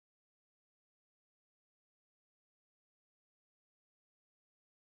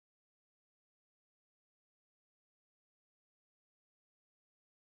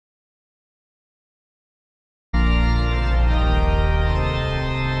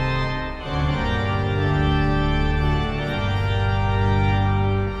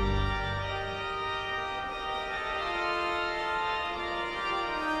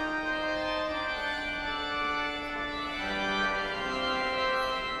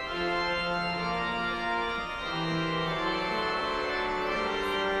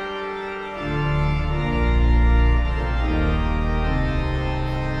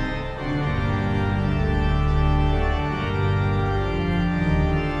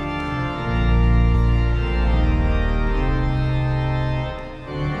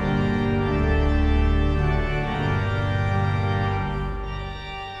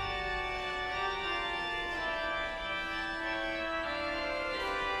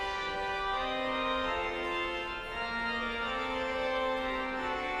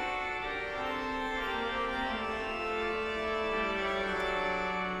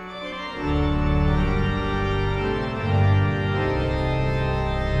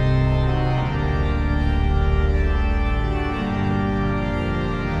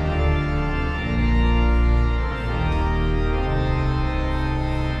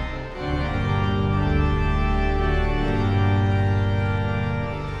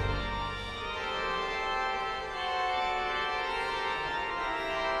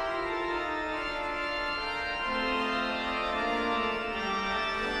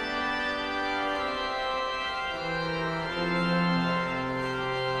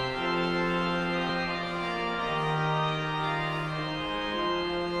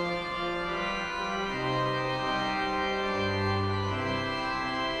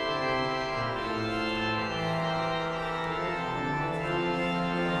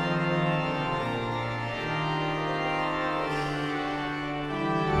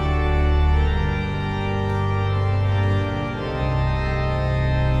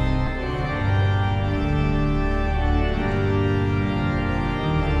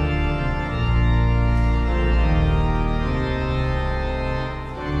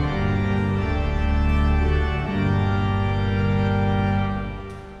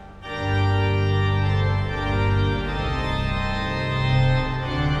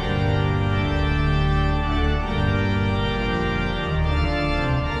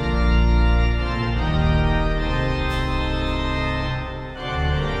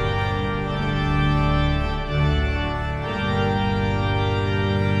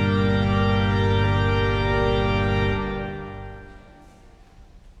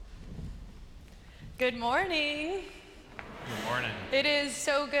Good morning. Good morning. It is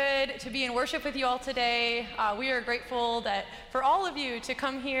so good to be in worship with you all today. We are grateful that for all of you to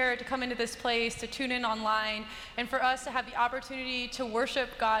come here, to come into this place, to tune in online, and for us to have the opportunity to worship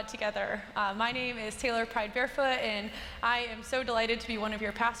God together. My name is Taylor Pride Barefoot, and I am so delighted to be one of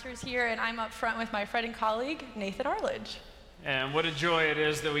your pastors here, and I'm up front with my friend and colleague, Nathan Arledge. And what a joy it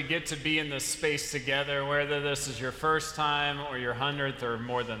is that we get to be in this space together, whether this is your first time or your 100th or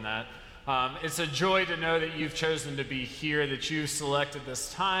more than that. It's a joy to know that you've chosen to be here, that you've selected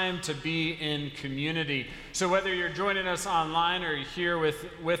this time to be in community. So whether you're joining us online or here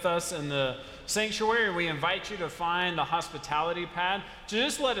with us in the sanctuary, we invite you to find the hospitality pad to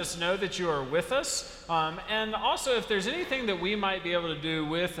just let us know that you are with us. And also, if there's anything that we might be able to do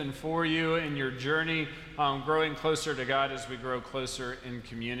with and for you in your journey, growing closer to God as we grow closer in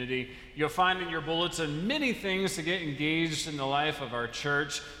community. You'll find in your bulletin many things to get engaged in the life of our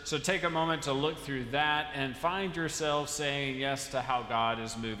church. So take a moment to look through that and find yourself saying yes to how God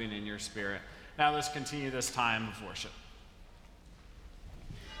is moving in your spirit. Now let's continue this time of worship.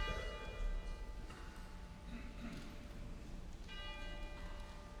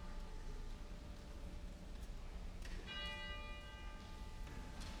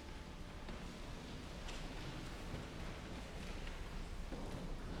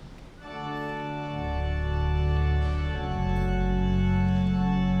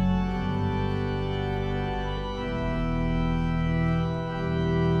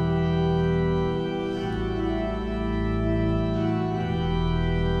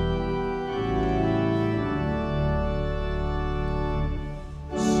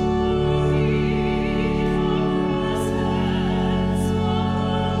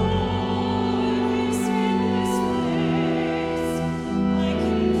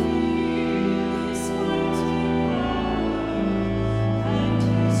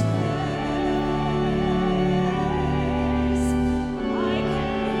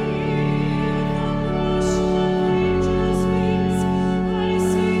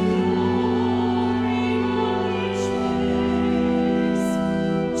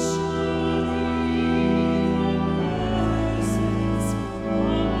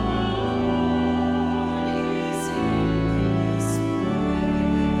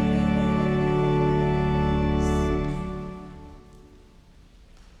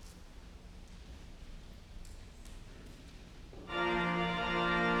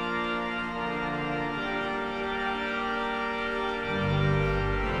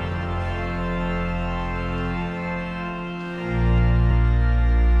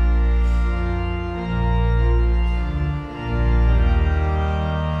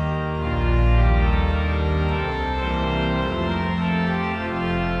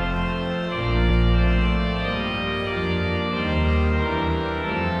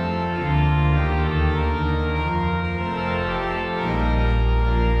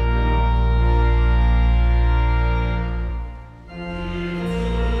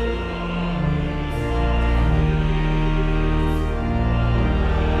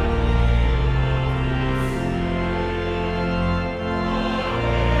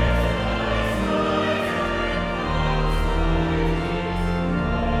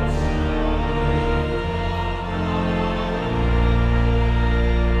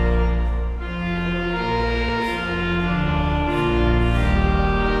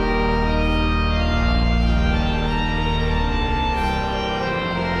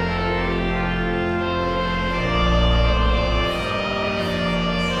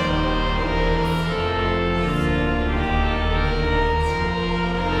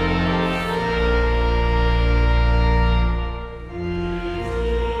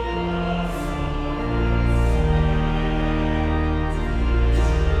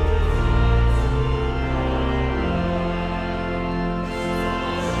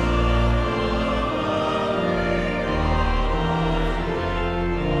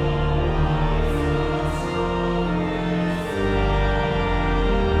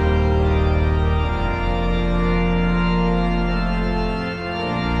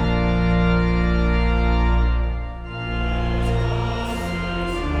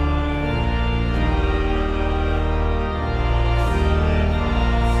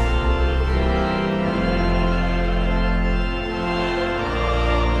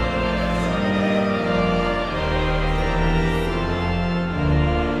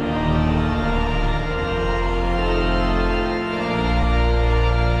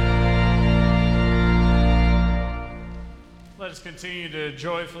 Let us continue to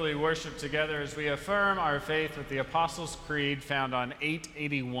joyfully worship together as we affirm our faith with the Apostles' Creed found on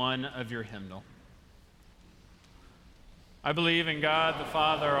 881 of your hymnal. I believe in God the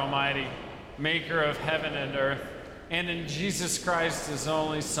Father Almighty, maker of heaven and earth, and in Jesus Christ, his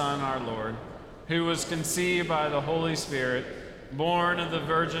only Son, our Lord, who was conceived by the Holy Spirit, born of the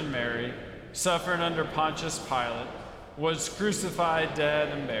Virgin Mary, suffered under Pontius Pilate, was crucified, dead,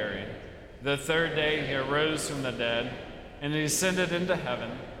 and buried. The third day he arose from the dead, and he ascended into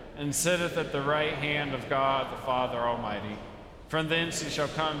heaven, and sitteth at the right hand of God the Father Almighty. From thence he shall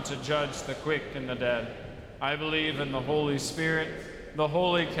come to judge the quick and the dead. I believe in the Holy Spirit, the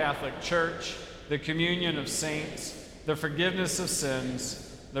holy Catholic Church, the communion of saints, the forgiveness of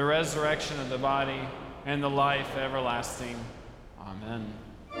sins, the resurrection of the body, and the life everlasting. Amen.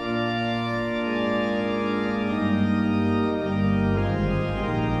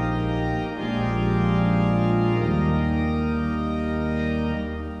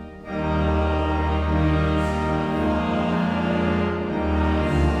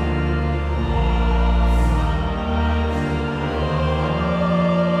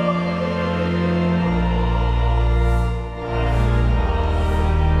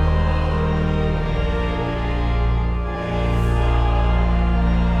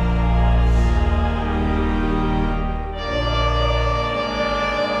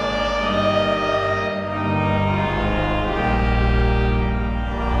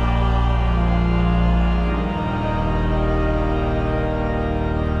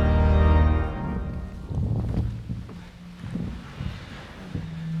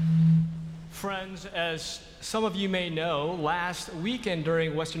 Friends, as some of you may know, last weekend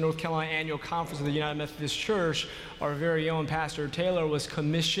during Western North Carolina Annual Conference of the United Methodist Church, our very own Pastor Taylor was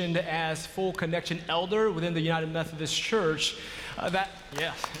commissioned as Full Connection Elder within the United Methodist Church.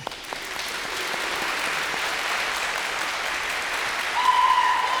 Yes.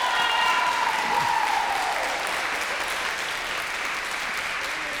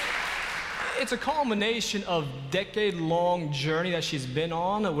 It's a culmination of decade-long journey that she's been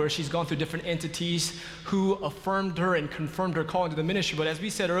on, where she's gone through different entities who affirmed her and confirmed her calling to the ministry. But as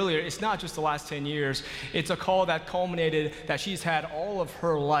we said earlier, it's not just the last 10 years. It's a call that culminated that she's had all of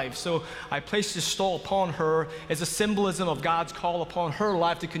her life. So I place this stole upon her as a symbolism of God's call upon her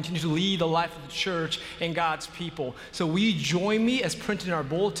life to continue to lead the life of the church and God's people. So will you join me as printed in our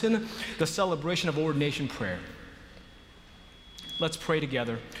bulletin, the celebration of ordination prayer? Let's pray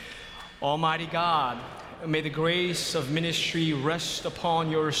together. Almighty God, may the grace of ministry rest upon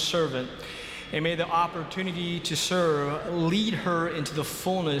your servant, and may the opportunity to serve lead her into the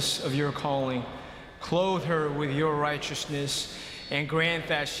fullness of your calling. Clothe her with your righteousness, and grant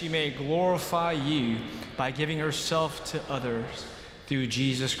that she may glorify you by giving herself to others. Through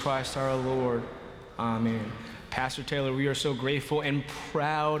Jesus Christ our Lord. Amen. Pastor Taylor, we are so grateful and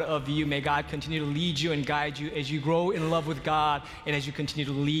proud of you. May God continue to lead you and guide you as you grow in love with God and as you continue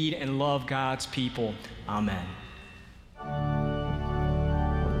to lead and love God's people. Amen.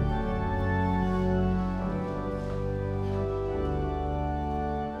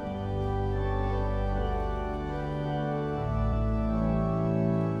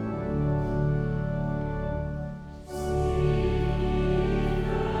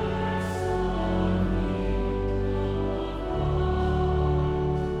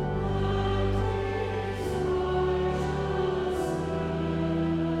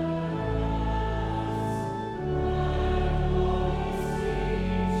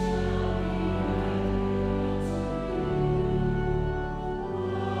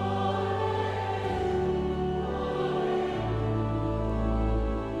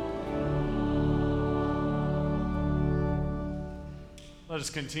 Let us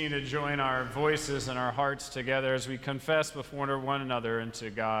continue to join our voices and our hearts together as we confess before one another and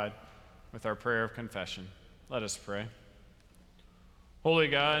to God with our prayer of confession. Let us pray. Holy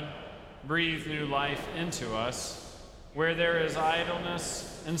God, breathe new life into us. Where there is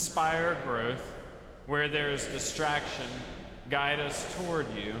idleness, inspire growth. Where there is distraction, guide us toward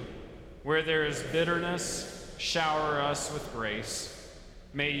you. Where there is bitterness, shower us with grace.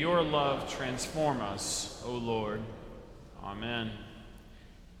 May your love transform us, O Lord. Amen.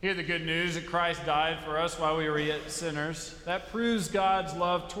 Hear the good news that Christ died for us while we were yet sinners. That proves God's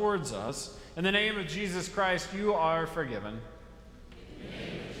love towards us. In the name of Jesus Christ, you are forgiven. In the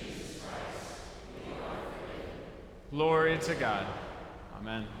name of Jesus Christ, you are forgiven. Glory to God.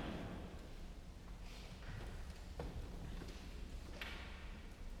 Amen.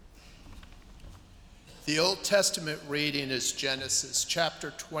 The Old Testament reading is Genesis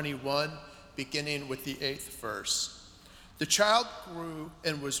chapter 21, beginning with the 8th verse. The child grew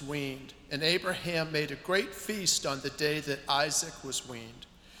and was weaned, and Abraham made a great feast on the day that Isaac was weaned.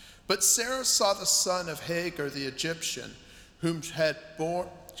 But Sarah saw the son of Hagar the Egyptian, who had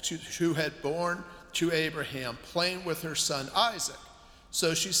borne to Abraham, playing with her son Isaac.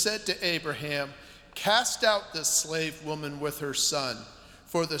 So she said to Abraham, "Cast out this slave woman with her son,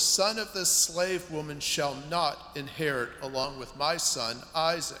 for the son of this slave woman shall not inherit along with my son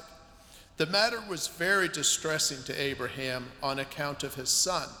Isaac." The matter was very distressing to Abraham on account of his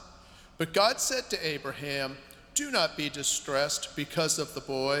son. But God said to Abraham, "Do not be distressed because of the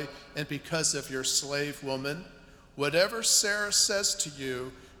boy and because of your slave woman. Whatever Sarah says to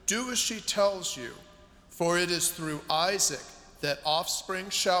you, do as she tells you, for it is through Isaac that offspring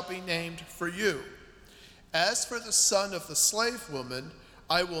shall be named for you. As for the son of the slave woman,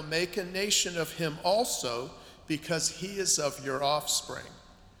 I will make a nation of him also, because he is of your offspring."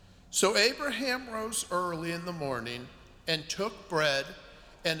 So Abraham rose early in the morning and took bread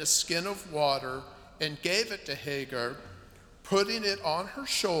and a skin of water and gave it to Hagar, putting it on her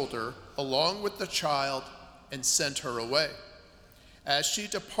shoulder along with the child, and sent her away. As she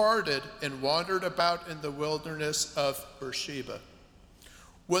departed and wandered about in the wilderness of Beersheba.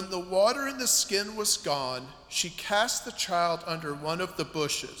 When the water in the skin was gone, she cast the child under one of the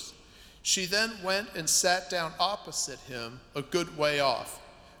bushes. She then went and sat down opposite him a good way off,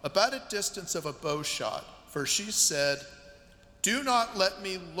 about a distance of a bow shot, for she said, "Do not let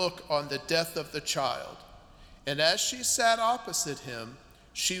me look on the death of the child." And as she sat opposite him,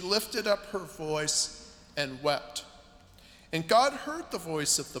 she lifted up her voice and wept. And God heard the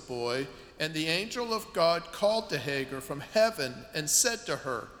voice of the boy, and the angel of God called to Hagar from heaven and said to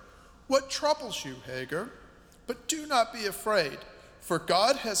her, "What troubles you, Hagar? But do not be afraid, for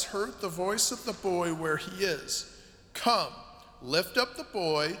God has heard the voice of the boy where he is. Come, lift up the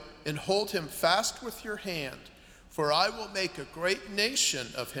boy and hold him fast with your hand, for I will make a great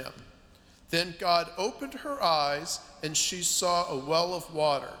nation of him." Then God opened her eyes, and she saw a well of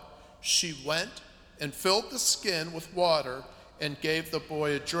water. She went and filled the skin with water and gave the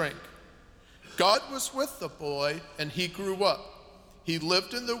boy a drink. God was with the boy, and he grew up. He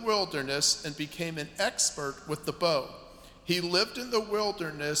lived in the wilderness and became an expert with the bow. He lived in the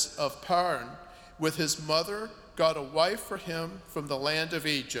wilderness of Paran with his mother, got a wife for him from the land of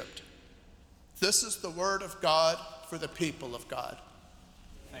Egypt. This is the word of God for the people of God.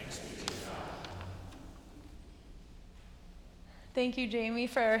 Thanks be to God. Thank you, Jamie,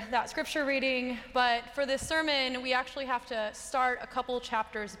 for that scripture reading. But for this sermon, we actually have to start a couple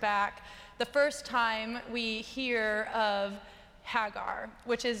chapters back. The first time we hear of Hagar,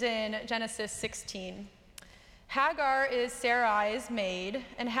 which is in Genesis 16. Hagar is Sarai's maid,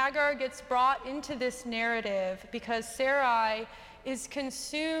 and Hagar gets brought into this narrative because Sarai is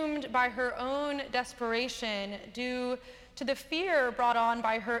consumed by her own desperation due to the fear brought on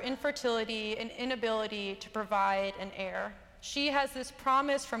by her infertility and inability to provide an heir. She has this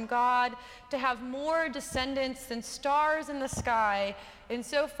promise from God to have more descendants than stars in the sky, and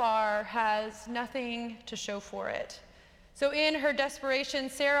so far has nothing to show for it. So in her desperation,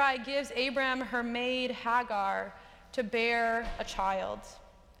 Sarai gives Abram her maid Hagar to bear a child.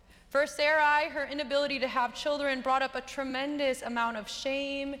 For Sarai, her inability to have children brought up a tremendous amount of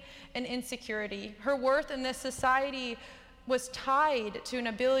shame and insecurity. Her worth in this society was tied to an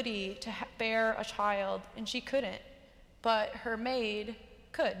ability to bear a child, and she couldn't. But her maid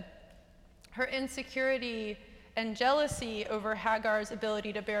could. Her insecurity and jealousy over Hagar's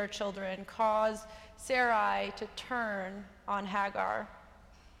ability to bear children caused Sarai to turn on Hagar.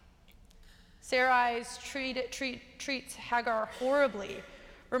 Sarai treats Hagar horribly,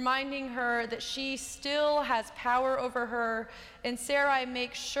 reminding her that she still has power over her, and Sarai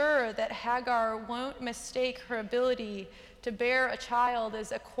makes sure that Hagar won't mistake her ability to bear a child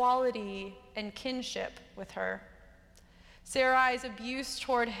as equality and kinship with her. Sarai's abuse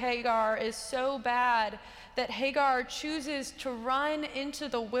toward Hagar is so bad that Hagar chooses to run into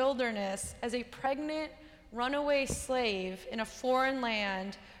the wilderness as a pregnant runaway slave in a foreign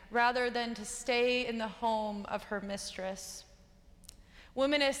land rather than to stay in the home of her mistress.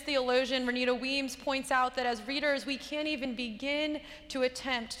 Womanist theologian Renita Weems points out that as readers, we can't even begin to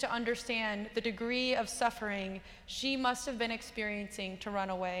attempt to understand the degree of suffering she must have been experiencing to run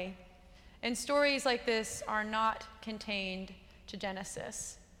away. And stories like this are not contained to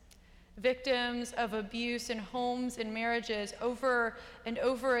Genesis. Victims of abuse in homes and marriages over and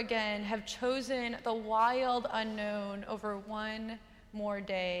over again have chosen the wild unknown over one more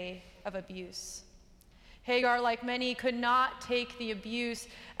day of abuse. Hagar, like many, could not take the abuse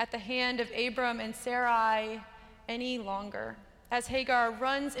at the hand of Abram and Sarai any longer. As Hagar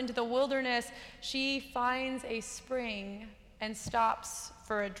runs into the wilderness, she finds a spring and stops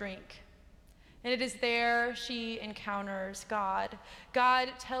for a drink. And it is there she encounters God. God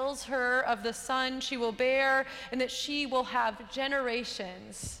tells her of the son she will bear and that she will have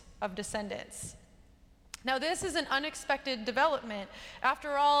generations of descendants. Now, this is an unexpected development.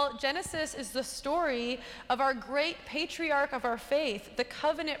 After all, Genesis is the story of our great patriarch of our faith. The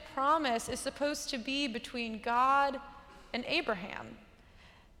covenant promise is supposed to be between God and Abraham.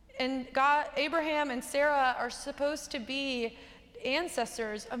 And Abraham and Sarah are supposed to be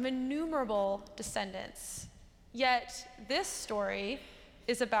ancestors of innumerable descendants. Yet, this story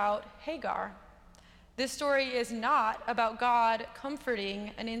is about Hagar. This story is not about God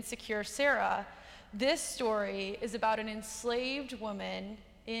comforting an insecure Sarah. This story is about an enslaved woman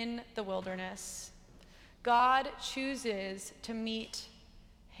in the wilderness. God chooses to meet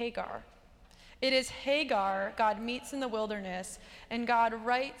Hagar. It is Hagar God meets in the wilderness, and God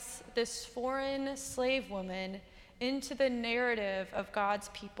writes this foreign slave woman into the narrative of God's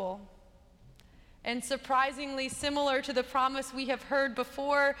people. And surprisingly similar to the promise we have heard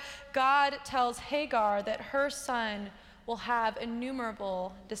before, God tells Hagar that her son will have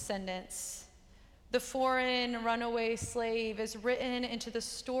innumerable descendants. The foreign runaway slave is written into the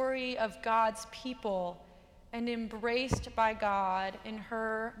story of God's people and embraced by God in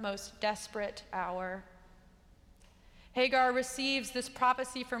her most desperate hour. Hagar receives this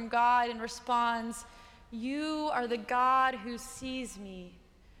prophecy from God and responds, "You are the God who sees me."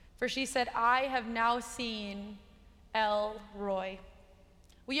 For she said, "I have now seen El Roi."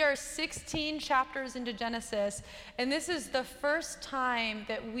 We are 16 chapters into Genesis, and this is the first time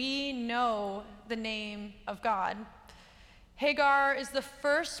that we know the name of God. Hagar is the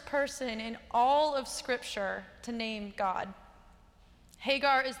first person in all of Scripture to name God.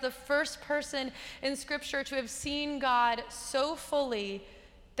 Hagar is the first person in Scripture to have seen God so fully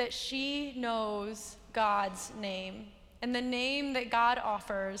that she knows God's name. And the name that God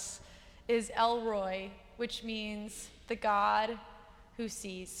offers is El Roi, which means the God who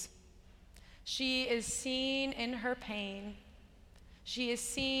sees. She is seen in her pain. She is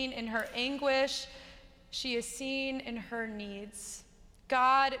seen in her anguish. She is seen in her needs.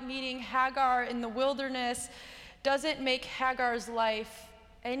 God meeting Hagar in the wilderness doesn't make Hagar's life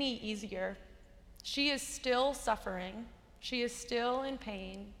any easier. She is still suffering. She is still in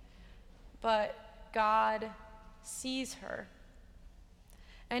pain, but God sees her.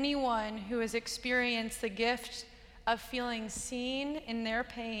 Anyone who has experienced the gift of feeling seen in their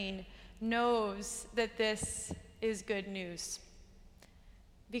pain knows that this is good news.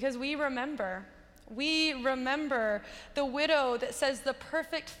 Because we remember the widow that says the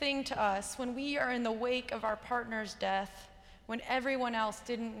perfect thing to us when we are in the wake of our partner's death, when everyone else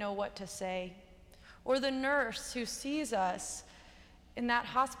didn't know what to say. Or the nurse who sees us in that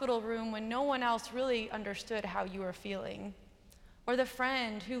hospital room when no one else really understood how you were feeling. Or the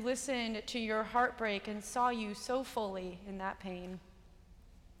friend who listened to your heartbreak and saw you so fully in that pain.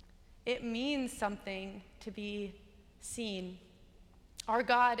 It means something to be seen. Our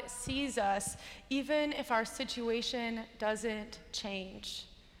God sees us even if our situation doesn't change.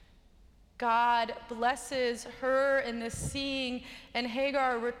 God blesses her in this seeing, and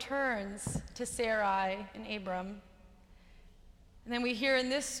Hagar returns to Sarai and Abram. And then we hear in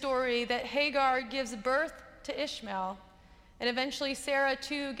this story that Hagar gives birth to Ishmael. And eventually Sarah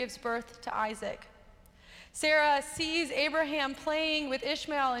too gives birth to Isaac. Sarah sees Abraham playing with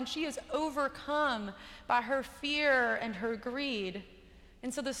Ishmael, and she is overcome by her fear and her greed.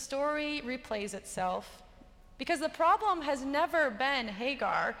 And so the story replays itself. Because the problem has never been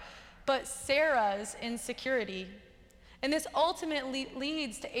Hagar, but Sarah's insecurity. And this ultimately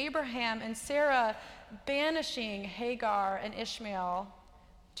leads to Abraham and Sarah banishing Hagar and Ishmael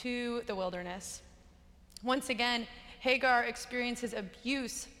to the wilderness. Once again, Hagar experiences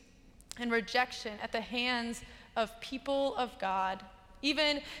abuse and rejection at the hands of people of God.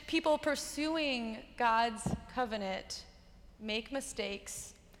 Even people pursuing God's covenant make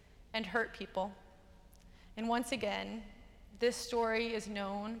mistakes and hurt people. And once again, this story is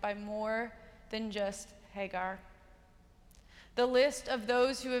known by more than just Hagar. The list of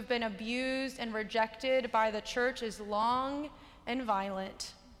those who have been abused and rejected by the church is long and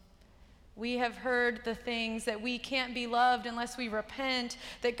violent. We have heard the things that we can't be loved unless we repent,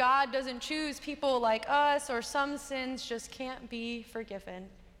 that God doesn't choose people like us, or some sins just can't be forgiven.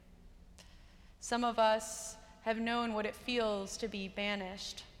 Some of us have known what it feels to be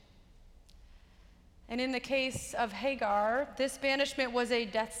banished. And in the case of Hagar, this banishment was a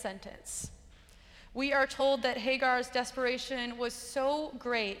death sentence. We are told that Hagar's desperation was so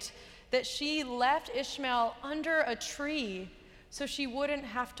great that she left Ishmael under a tree so she wouldn't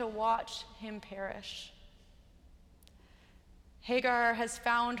have to watch him perish. Hagar has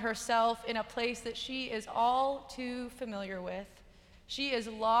found herself in a place that she is all too familiar with. She is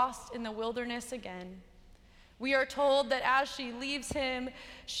lost in the wilderness again. We are told that as she leaves him,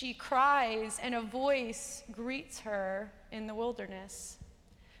 she cries, and a voice greets her in the wilderness.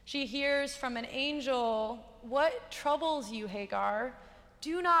 She hears from an angel, "What troubles you, Hagar?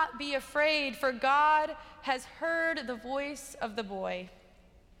 Do not be afraid, for God has heard the voice of the boy."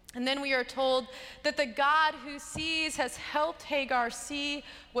 And then we are told that the God who sees has helped Hagar see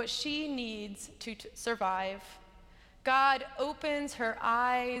what she needs to survive. God opens her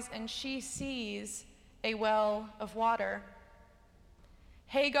eyes, and she sees a well of water.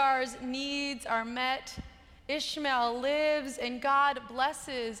 Hagar's needs are met. Ishmael lives, and God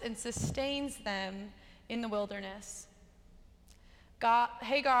blesses and sustains them in the wilderness.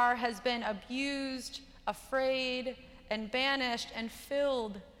 Hagar has been abused, afraid, and banished, and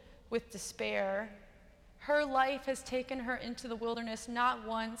filled with despair. Her life has taken her into the wilderness not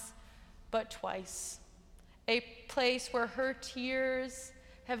once, but twice, a place where her tears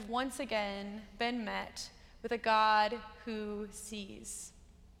have once again been met with a God who sees.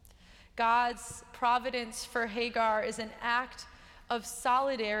 God's providence for Hagar is an act of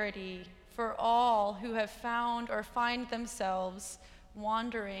solidarity for all who have found or find themselves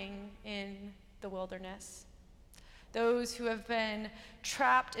wandering in the wilderness. Those who have been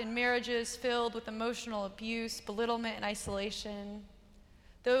trapped in marriages filled with emotional abuse, belittlement, and isolation.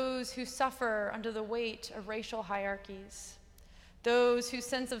 Those who suffer under the weight of racial hierarchies. Those whose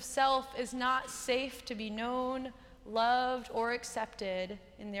sense of self is not safe to be known, loved, or accepted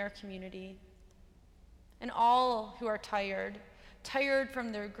in their community. And all who are tired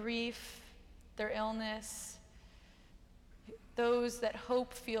from their grief, their illness, those that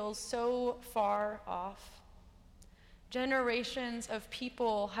hope feels so far off. Generations of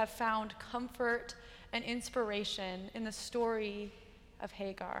people have found comfort and inspiration in the story of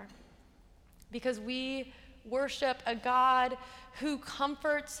Hagar, because we worship a God who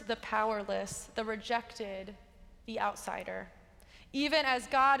comforts the powerless, the rejected, the outsider. Even as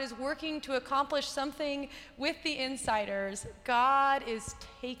God is working to accomplish something with the insiders, God is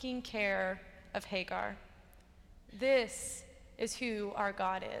taking care of Hagar. This is who our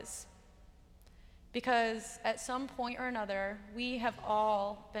God is. Because at some point or another, we have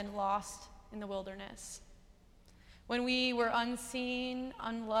all been lost in the wilderness. When we were unseen,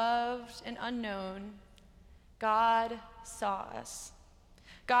 unloved, and unknown, God saw us.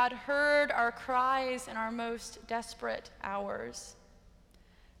 God heard our cries in our most desperate hours.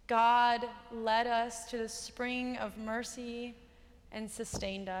 God led us to the spring of mercy and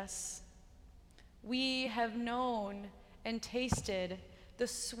sustained us. We have known and tasted the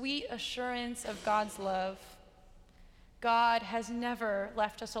sweet assurance of God's love. God has never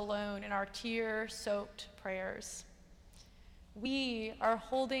left us alone in our tear-soaked prayers. We are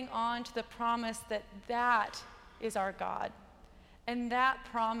holding on to the promise that that is our God, and that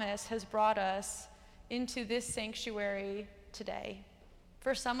promise has brought us into this sanctuary today.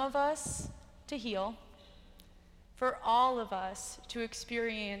 For some of us to heal, for all of us to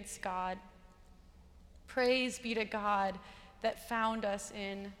experience God. Praise be to God that found us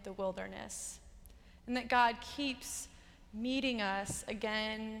in the wilderness, and that God keeps meeting us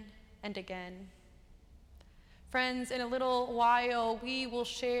again and again. Friends, in a little while, we will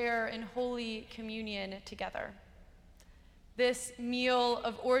share in Holy Communion together. This meal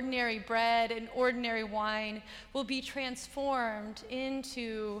of ordinary bread and ordinary wine will be transformed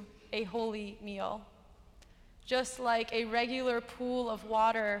into a holy meal. Just like a regular pool of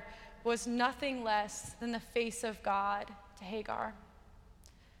water was nothing less than the face of God to Hagar.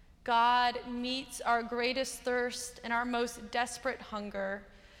 God meets our greatest thirst and our most desperate hunger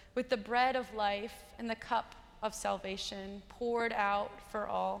with the bread of life and the cup of salvation poured out for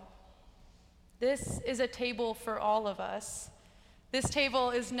all. This is a table for all of us. This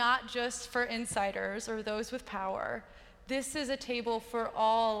table is not just for insiders or those with power. This is a table for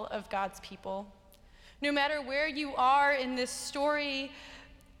all of God's people. No matter where you are in this story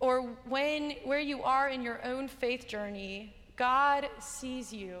or where you are in your own faith journey, God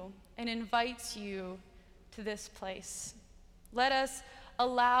sees you and invites you to this place. Let us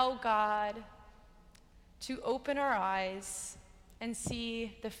allow God to open our eyes and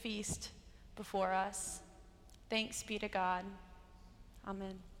see the feast before us. Thanks be to God.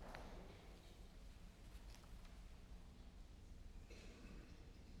 Amen.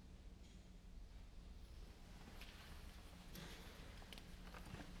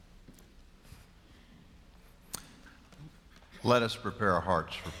 Let us prepare our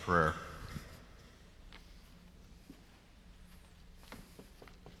hearts for prayer.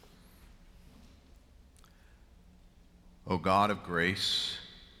 O God of grace,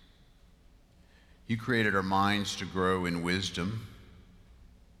 you created our minds to grow in wisdom.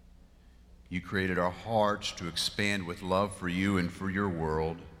 You created our hearts to expand with love for you and for your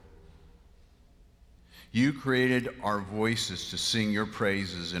world. You created our voices to sing your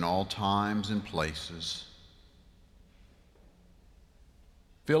praises in all times and places.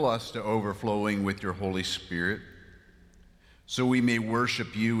 Fill us to overflowing with your Holy Spirit, so we may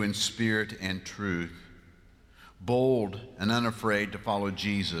worship you in spirit and truth, bold and unafraid to follow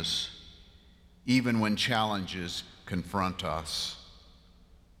Jesus, even when challenges confront us.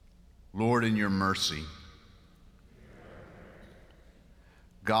 Lord, in your mercy,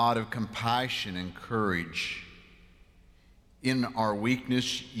 God of compassion and courage, in our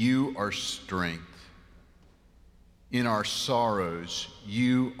weakness, you are strength. In our sorrows,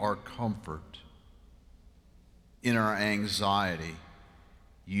 you are comfort. In our anxiety,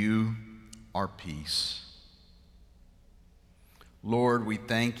 you are peace. Lord, we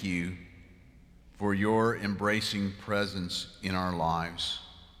thank you for your embracing presence in our lives.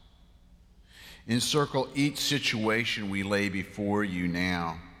 Encircle each situation we lay before you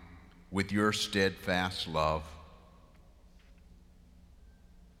now with your steadfast love.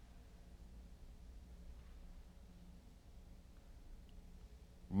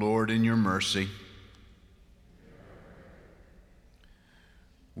 Lord, in your mercy,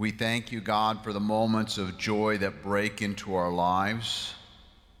 we thank you, God, for the moments of joy that break into our lives,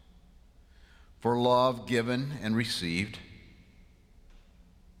 for love given and received,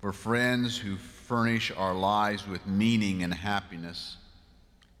 for friends who furnish our lives with meaning and happiness,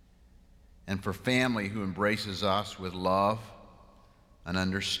 and for family who embraces us with love and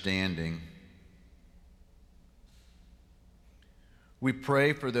understanding. We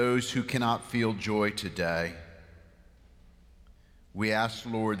pray for those who cannot feel joy today. We ask,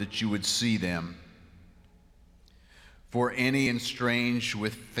 Lord, that you would see them. For any estranged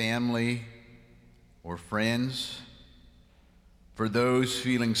with family or friends, for those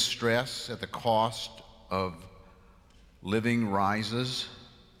feeling stress at the cost of living rises,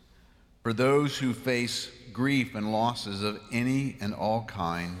 for those who face grief and losses of any and all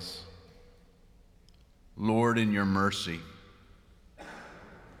kinds, Lord, in your mercy.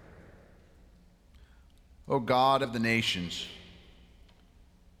 O God of the nations,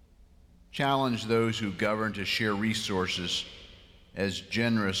 challenge those who govern to share resources as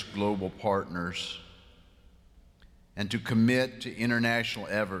generous global partners and to commit to international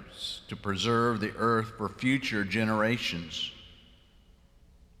efforts to preserve the earth for future generations.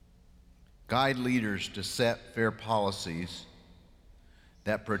 Guide leaders to set fair policies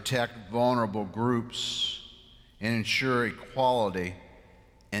that protect vulnerable groups and ensure equality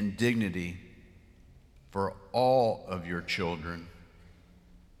and dignity for all of your children.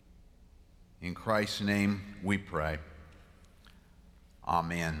 In Christ's name we pray.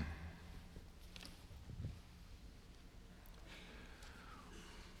 Amen.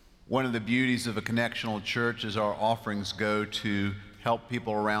 One of the beauties of a connectional church is our offerings go to help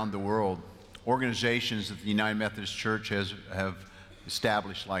people around the world. Organizations that the United Methodist Church have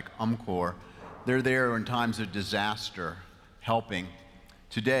established, like UMCOR, they're there in times of disaster, helping.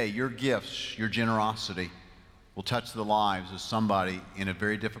 Today, your gifts, your generosity will touch the lives of somebody in a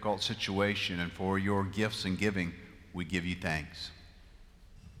very difficult situation, and for your gifts and giving, we give you thanks.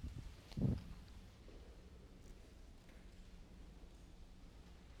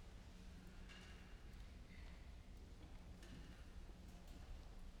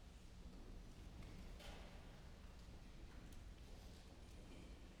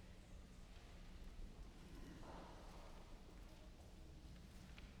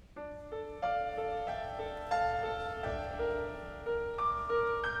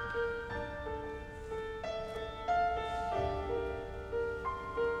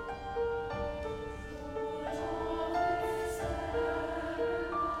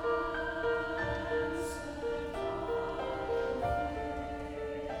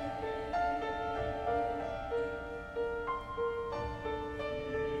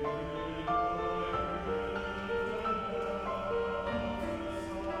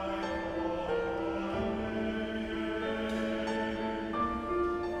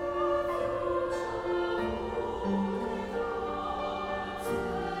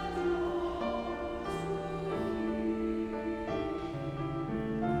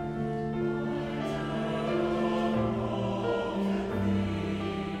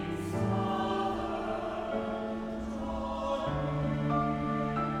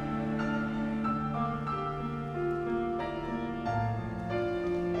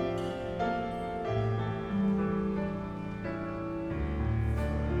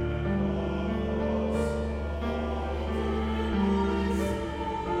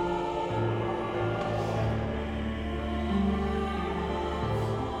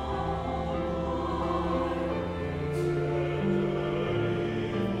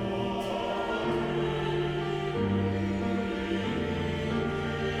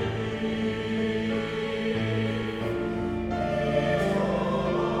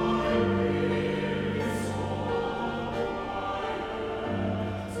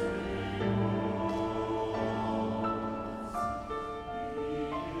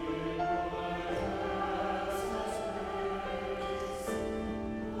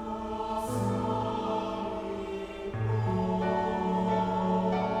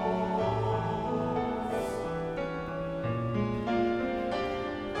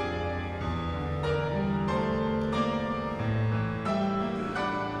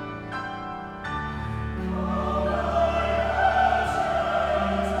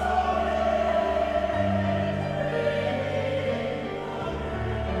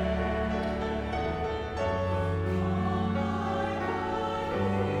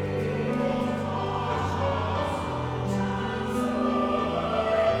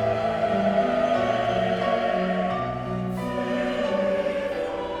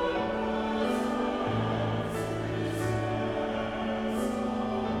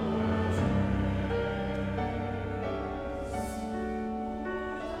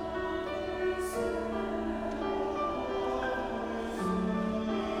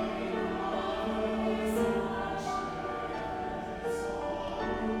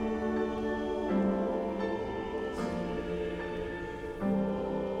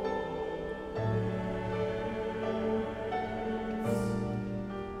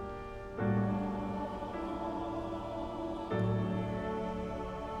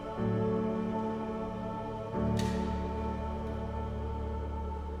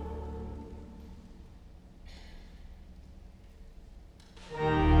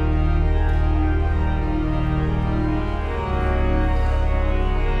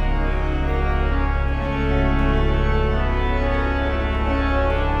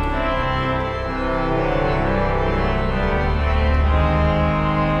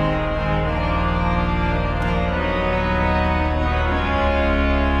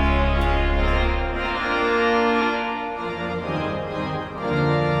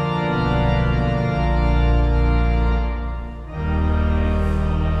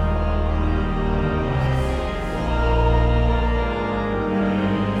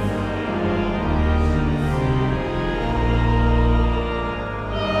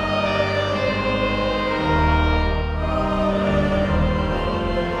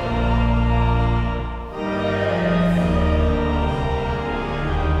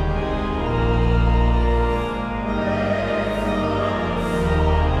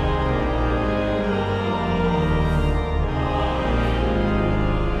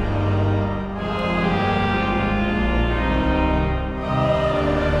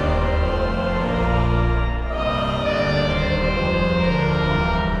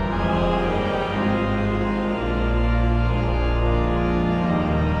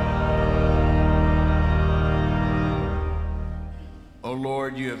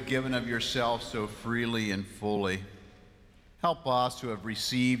 Lord, you have given of yourself so freely and fully. Help us who have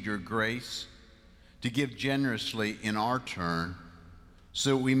received your grace to give generously in our turn,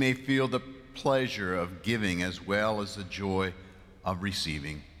 so we may feel the pleasure of giving as well as the joy of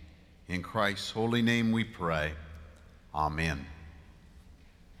receiving. In Christ's holy name we pray. Amen.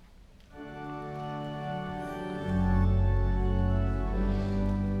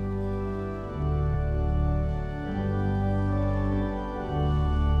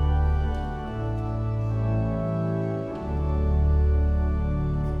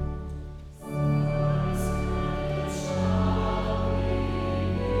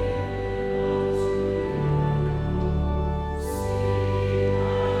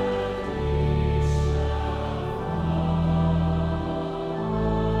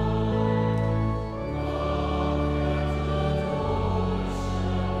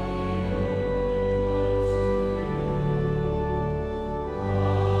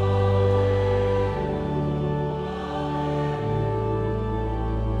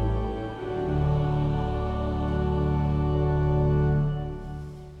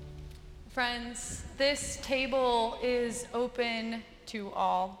 Friends, this table is open to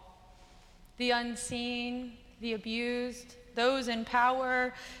all. The unseen, the abused, those in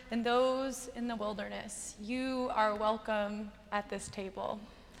power, and those in the wilderness. You are welcome at this table.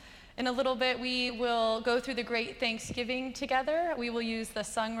 In a little bit, we will go through the Great Thanksgiving together. We will use the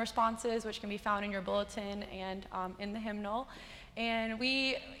sung responses, which can be found in your bulletin and in the hymnal. And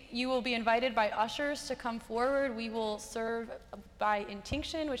you will be invited by ushers to come forward. We will serve by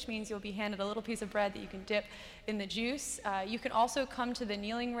intinction, which means you'll be handed a little piece of bread that you can dip in the juice. You can also come to the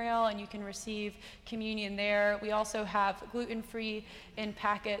kneeling rail and you can receive communion there. We also have gluten-free in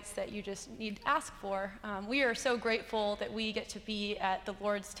packets that you just need to ask for. We are so grateful that we get to be at the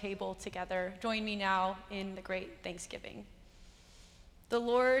Lord's table together. Join me now in the Great Thanksgiving. The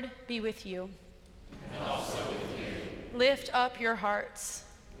Lord be with you. And also with you. Lift up your hearts.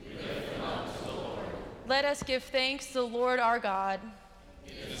 We lift them up to the Lord. Let us give thanks to the Lord our God.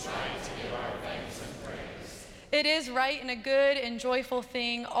 It is right to give our thanks and praise. It is right and a good and joyful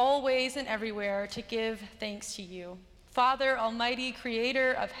thing, always and everywhere, to give thanks to you, Father Almighty,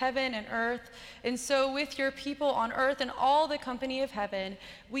 creator of heaven and earth. And so with your people on earth and all the company of heaven,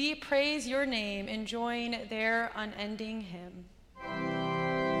 we praise your name and join their unending hymn.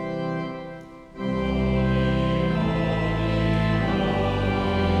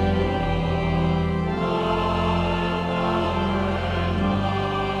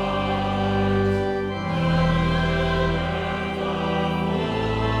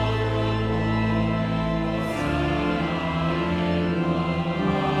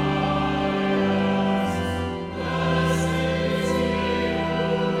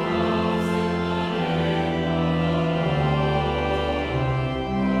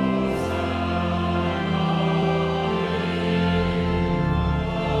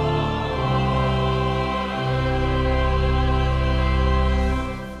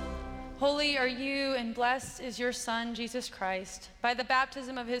 Holy are you, and blessed is your Son, Jesus Christ. By the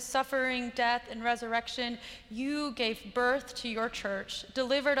baptism of his suffering, death, and resurrection, you gave birth to your church,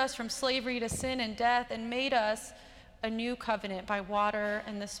 delivered us from slavery to sin and death, and made us a new covenant by water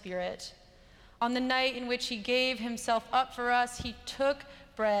and the Spirit. On the night in which he gave himself up for us, he took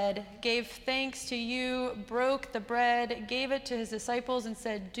bread, gave thanks to you, broke the bread, gave it to his disciples, and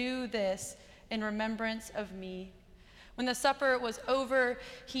said, "Do this in remembrance of me." When the supper was over,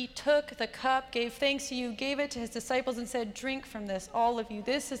 he took the cup, gave thanks to you, gave it to his disciples, and said, "Drink from this, all of you.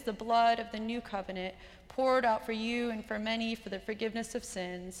 This is the blood of the new covenant, poured out for you and for many for the forgiveness of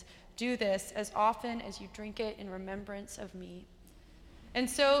sins. Do this as often as you drink it in remembrance of me." And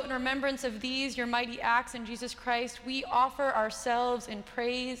so, in remembrance of these, your mighty acts in Jesus Christ, we offer ourselves in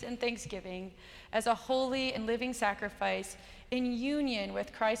praise and thanksgiving as a holy and living sacrifice in union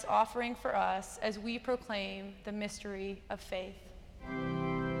with Christ's offering for us as we proclaim the mystery of faith.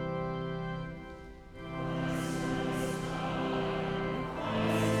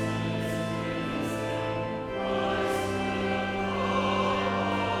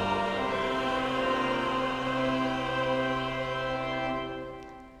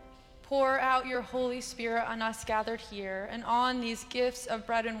 Pour out your Holy Spirit on us gathered here and on these gifts of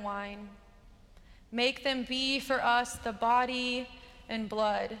bread and wine. Make them be for us the body and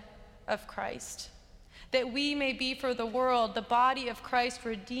blood of Christ, that we may be for the world the body of Christ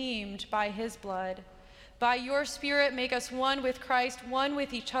redeemed by his blood. By your Spirit, make us one with Christ, one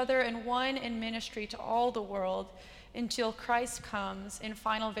with each other, and one in ministry to all the world, until Christ comes in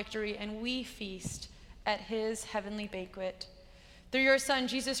final victory and we feast at his heavenly banquet. Through your Son,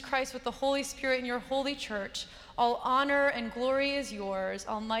 Jesus Christ, with the Holy Spirit in your holy church, all honor and glory is yours,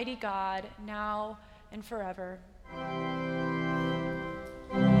 Almighty God, now and forever.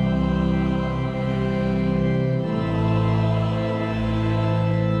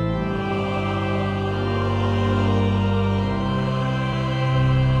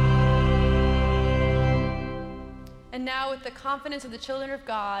 And now, with the confidence of the children of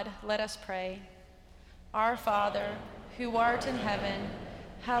God, let us pray. Our Father, who art in heaven,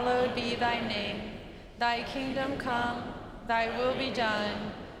 hallowed be thy name. Thy kingdom come, thy will be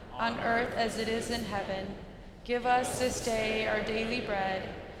done, on earth as it is in heaven. Give us this day our daily bread,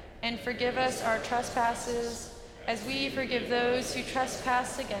 and forgive us our trespasses, as we forgive those who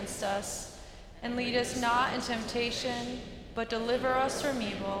trespass against us. And lead us not into temptation, but deliver us from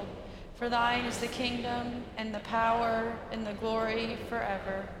evil. For thine is the kingdom, and the power, and the glory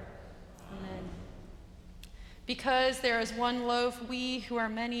forever. Amen. Because there is one loaf, we who are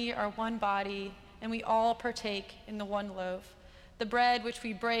many are one body, and we all partake in the one loaf. The bread which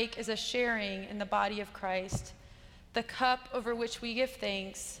we break is a sharing in the body of Christ. The cup over which we give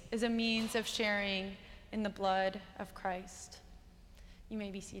thanks is a means of sharing in the blood of Christ. You may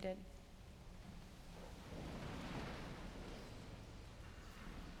be seated.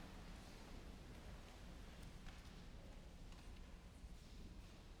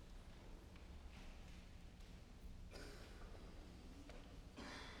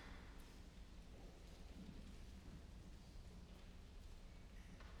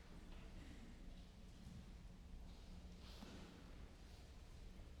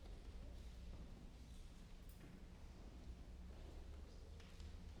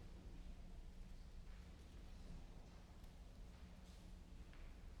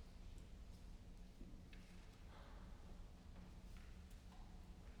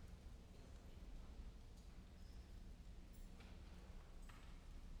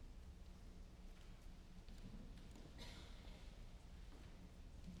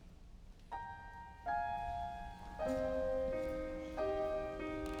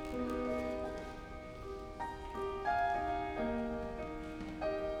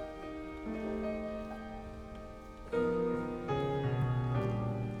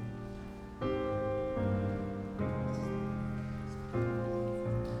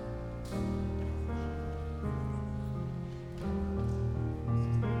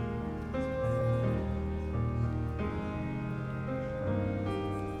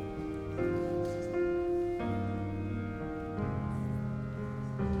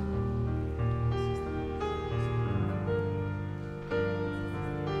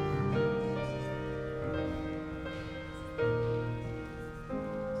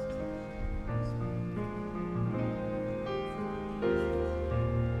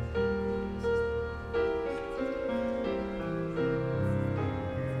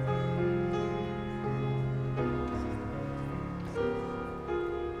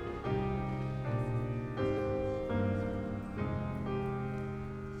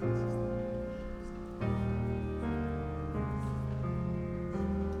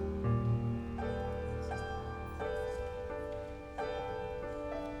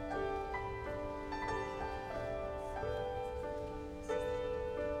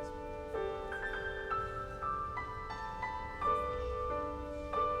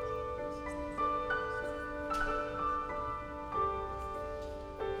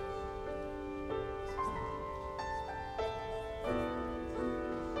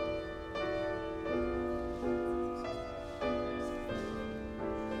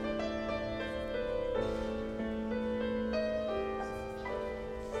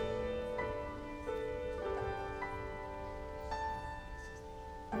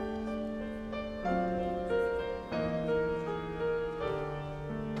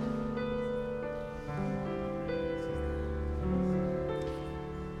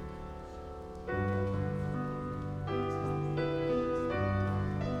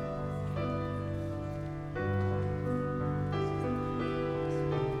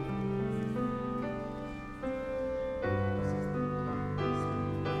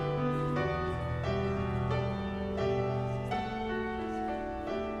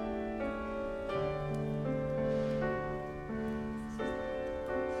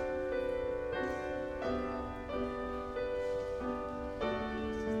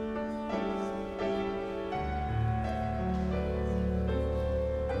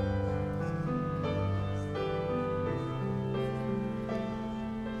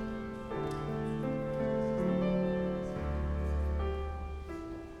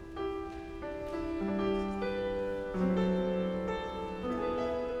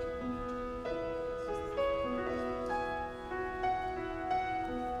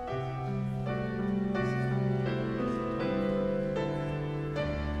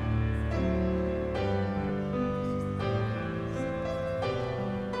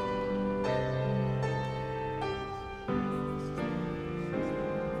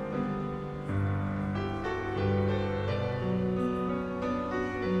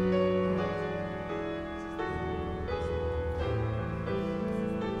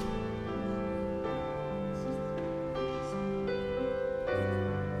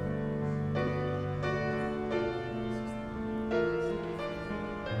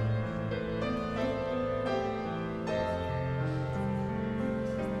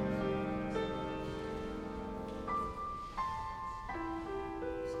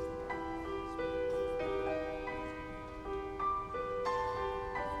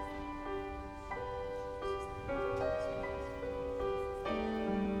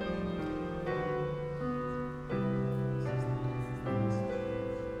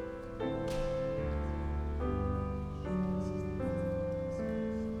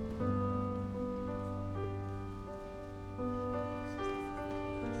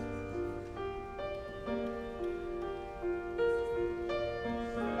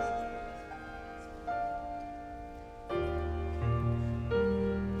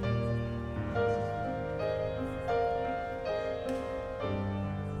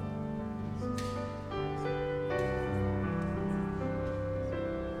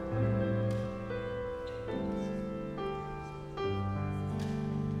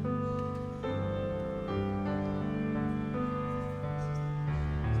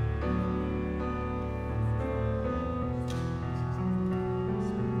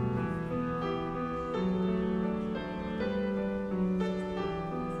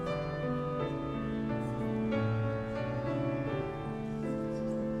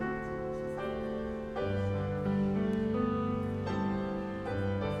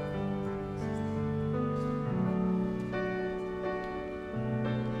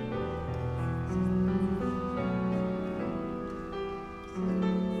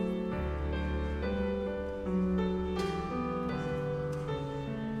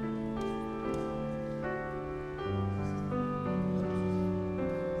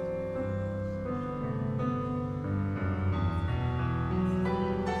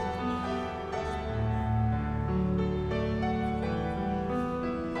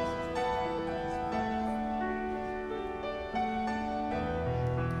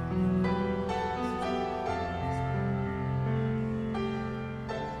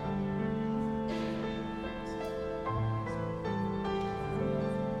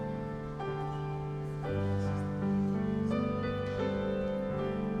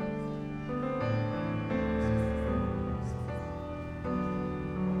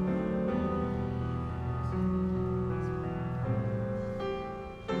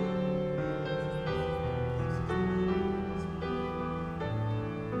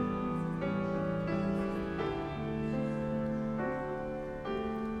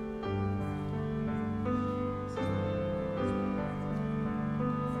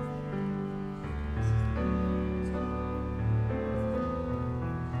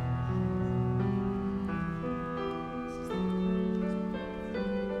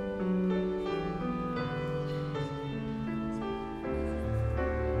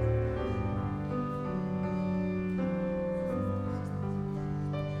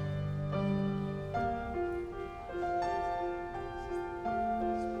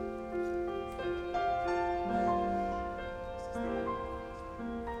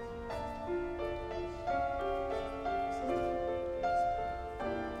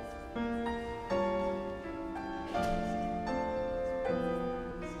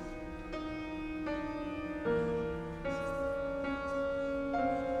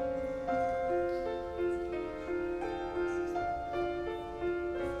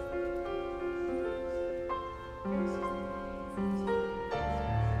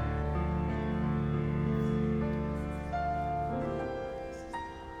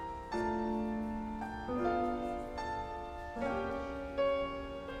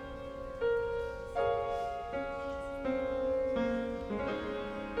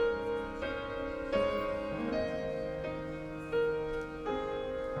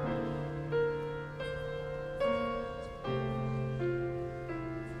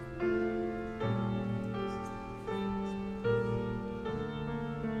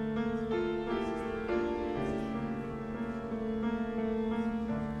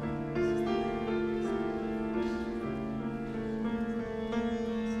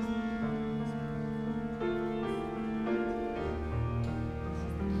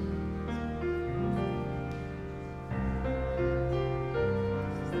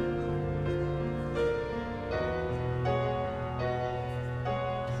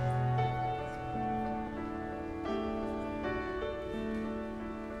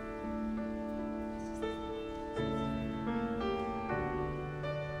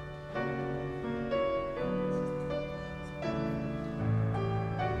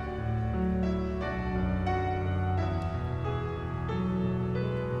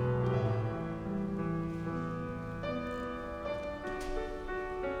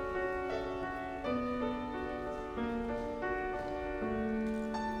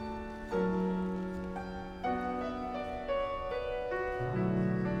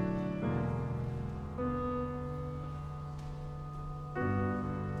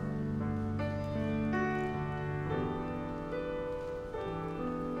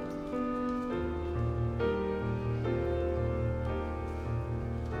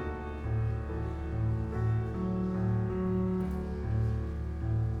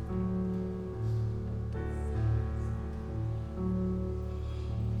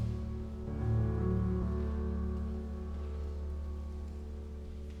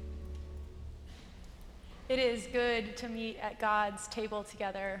 It is good to meet at God's table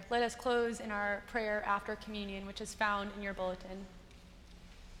together. Let us close in our prayer after communion, which is found in your bulletin.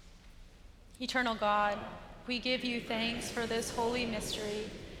 Eternal God, we give you thanks for this holy mystery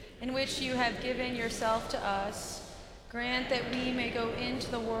in which you have given yourself to us. Grant that we may go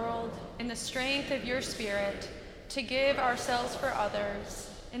into the world in the strength of your Spirit to give ourselves for others.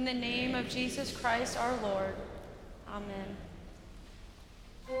 In the name of Jesus Christ our Lord. Amen.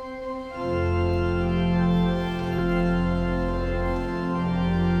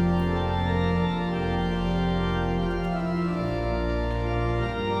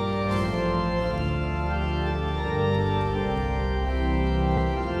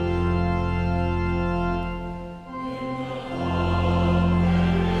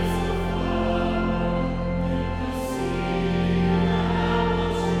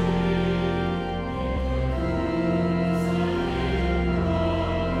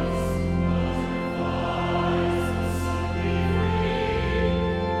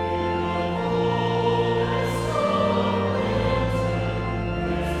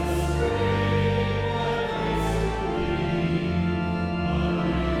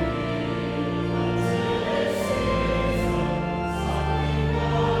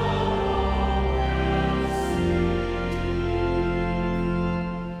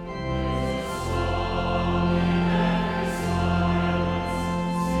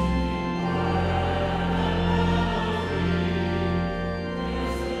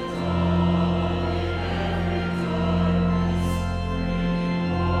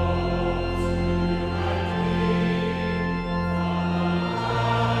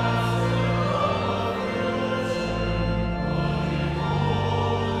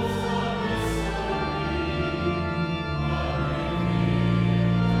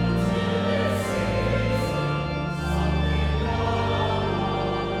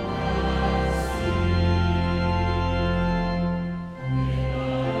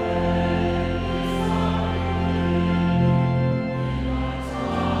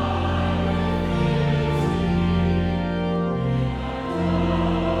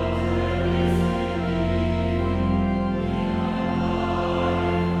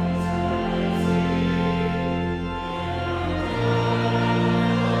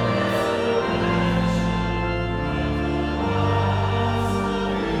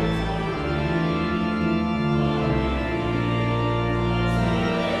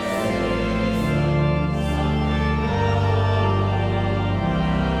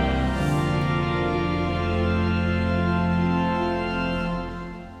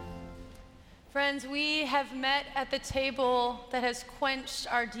 Friends, we have met at the table that has quenched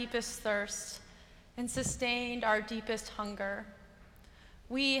our deepest thirst and sustained our deepest hunger.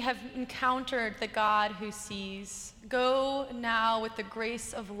 We have encountered the God who sees. Go now with the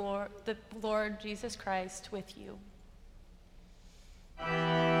grace of the Lord Jesus Christ with you.